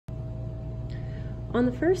On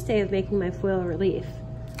the first day of making my foil relief,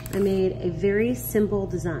 I made a very simple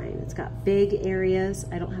design. It's got big areas.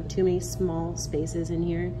 I don't have too many small spaces in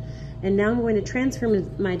here. And now I'm going to transfer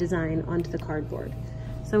my design onto the cardboard.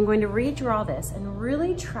 So I'm going to redraw this and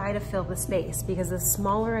really try to fill the space, because the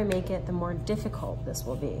smaller I make it, the more difficult this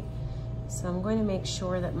will be. So I'm going to make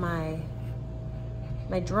sure that my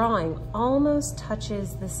drawing almost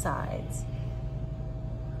touches the sides.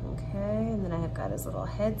 Okay, and then I have got his little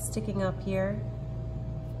head sticking up here,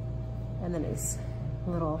 and then his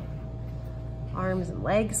little arms and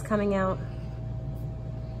legs coming out.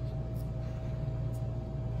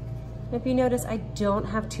 If you notice, I don't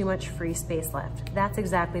have too much free space left. That's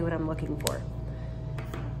exactly what I'm looking for.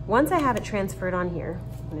 Once I have it transferred on here,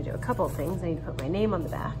 I'm gonna do a couple of things. I need to put my name on the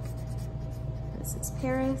back. This is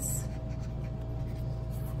Paris.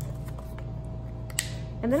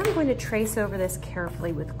 And then I'm going to trace over this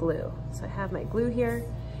carefully with glue. So I have my glue here,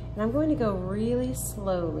 and I'm going to go really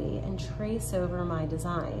slowly and trace over my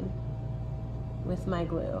design with my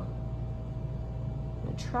glue. I'm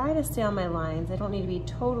going to try to stay on my lines. I don't need to be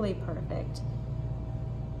totally perfect,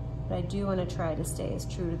 but I do want to try to stay as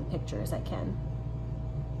true to the picture as I can.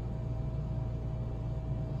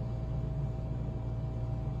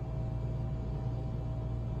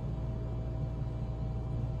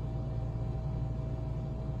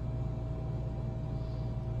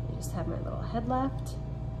 Have my little head left.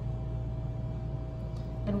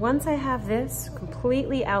 And once I have this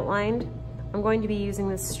completely outlined, I'm going to be using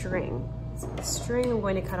this string. So the string I'm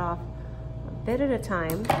going to cut off a bit at a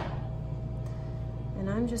time. And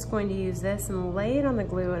I'm just going to use this and lay it on the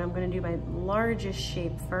glue, and I'm going to do my largest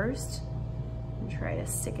shape first and try to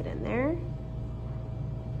stick it in there.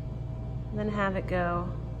 And then have it go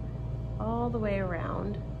all the way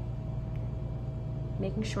around,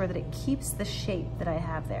 making sure that it keeps the shape that I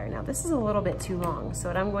have there. Now this is a little bit too long, so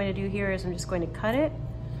what I'm going to do here is I'm just going to cut it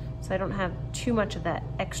so I don't have too much of that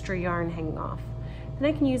extra yarn hanging off. And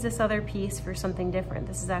I can use this other piece for something different.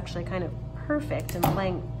 This is actually kind of perfect in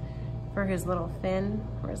length for his little fin,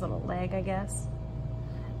 or his little leg, I guess.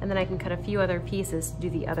 And then I can cut a few other pieces to do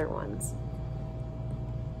the other ones.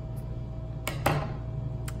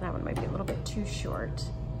 That one might be a little bit too short.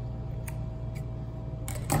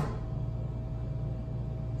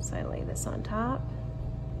 So I lay this on top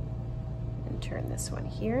and turn this one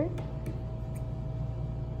here.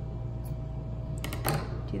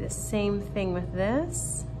 Do the same thing with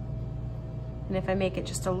this. And if I make it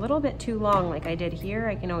just a little bit too long like I did here,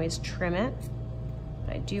 I can always trim it.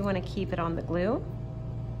 But I do want to keep it on the glue.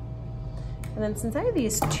 And then since I have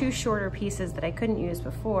these two shorter pieces that I couldn't use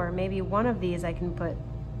before, maybe one of these I can put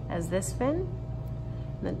as this fin,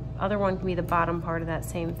 and the other one can be the bottom part of that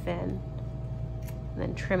same fin. And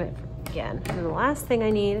then trim it again. And then the last thing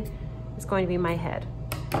I need is going to be my head.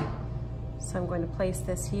 So I'm going to place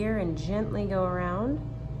this here and gently go around.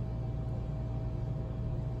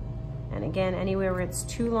 And again, anywhere where it's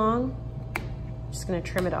too long, I'm just going to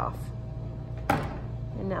trim it off.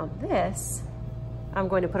 And now this, I'm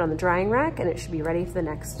going to put on the drying rack, and it should be ready for the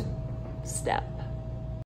next step.